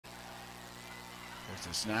There's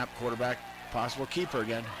the snap, quarterback, possible keeper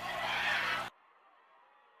again.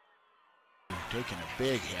 Taking a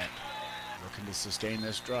big hit, looking to sustain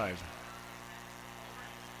this drive.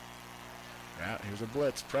 Yeah, here's a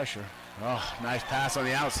blitz, pressure. Oh, nice pass on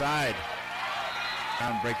the outside.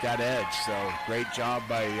 Trying to break that edge, so great job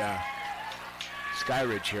by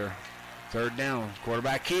Skyridge here. Third down,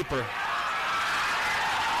 quarterback keeper.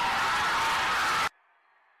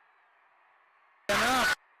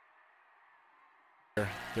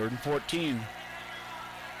 Third and 14.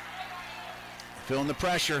 Feeling the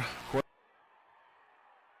pressure.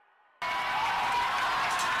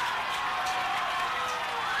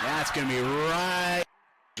 That's going to be right.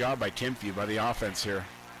 Job by Timpview, by the offense here.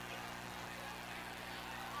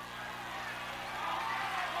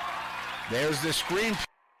 There's the screen.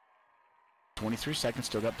 23 seconds,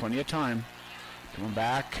 still got plenty of time. Coming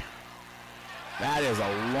back. That is a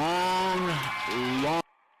long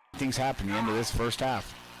things happen at the end of this first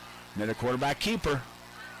half. Another quarterback keeper.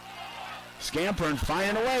 Scampering,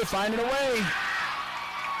 finding a way.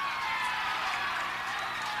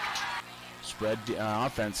 Spread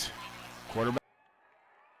offense. Quarterback.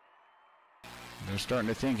 They're starting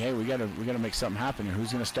to think, hey, we gotta make something happen here.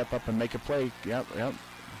 Who's gonna step up and make a play? Yep. There's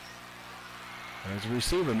a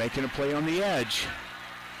receiver making a play on the edge.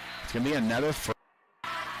 It's gonna be another first.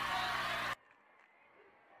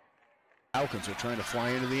 Falcons are trying to fly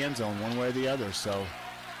into the end zone one way or the other, so.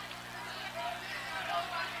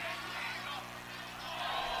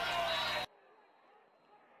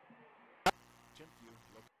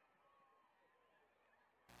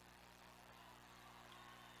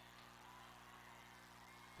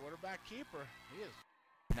 Quarterback keeper, he is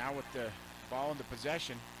now with the ball into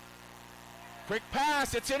possession. Quick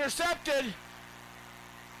pass, it's intercepted.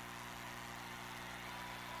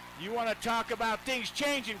 You want to talk about things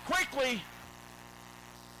changing quickly.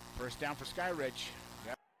 First down for Skyridge.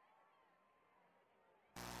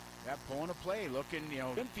 Yep, pulling a play, looking,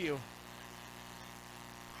 Timpview. Waiting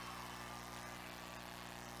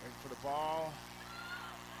for the ball.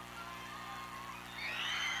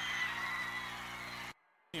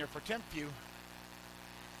 Here for Timpview.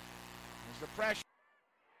 There's the pressure.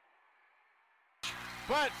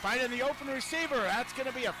 But finding the open receiver, that's going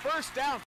to be a first down.